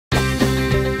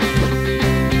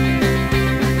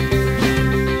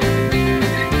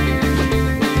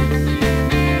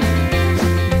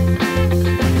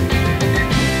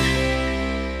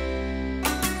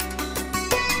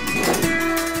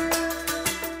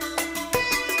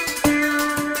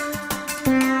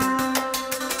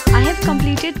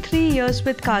completed 3 years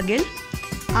with Cargill.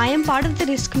 I am part of the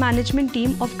risk management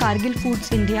team of Cargill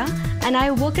Foods India and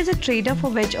I work as a trader for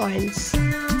veg oils.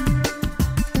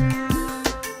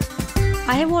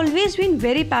 I have always been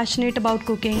very passionate about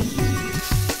cooking.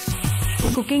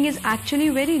 Cooking is actually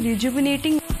very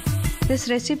rejuvenating. This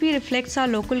recipe reflects our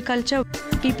local culture.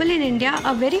 People in India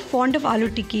are very fond of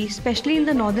aloo tikki, especially in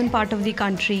the northern part of the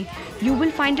country. You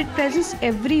will find it present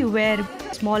everywhere,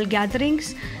 small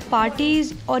gatherings,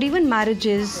 parties, or even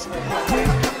marriages.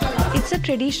 It's a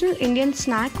traditional Indian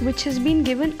snack which has been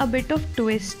given a bit of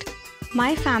twist.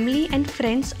 My family and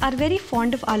friends are very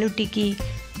fond of aloo tikki.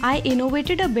 I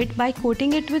innovated a bit by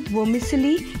coating it with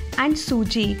vermicelli and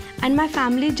suji, and my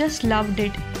family just loved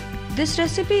it. This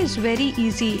recipe is very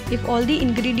easy. If all the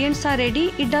ingredients are ready,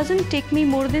 it doesn't take me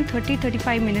more than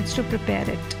 30-35 minutes to prepare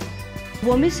it.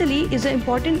 Vermicelli is an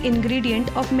important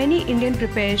ingredient of many Indian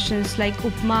preparations like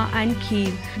upma and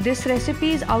kheer. This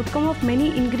recipe is outcome of many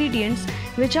ingredients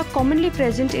which are commonly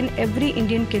present in every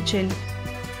Indian kitchen.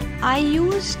 I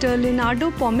used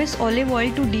Leonardo Pomace olive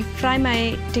oil to deep fry my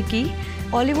tikki.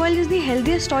 Olive oil is the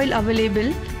healthiest oil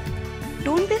available.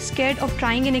 Don't be scared of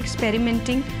trying and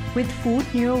experimenting with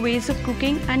food, newer ways of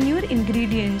cooking and newer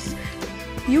ingredients.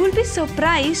 You will be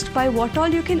surprised by what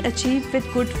all you can achieve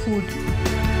with good food.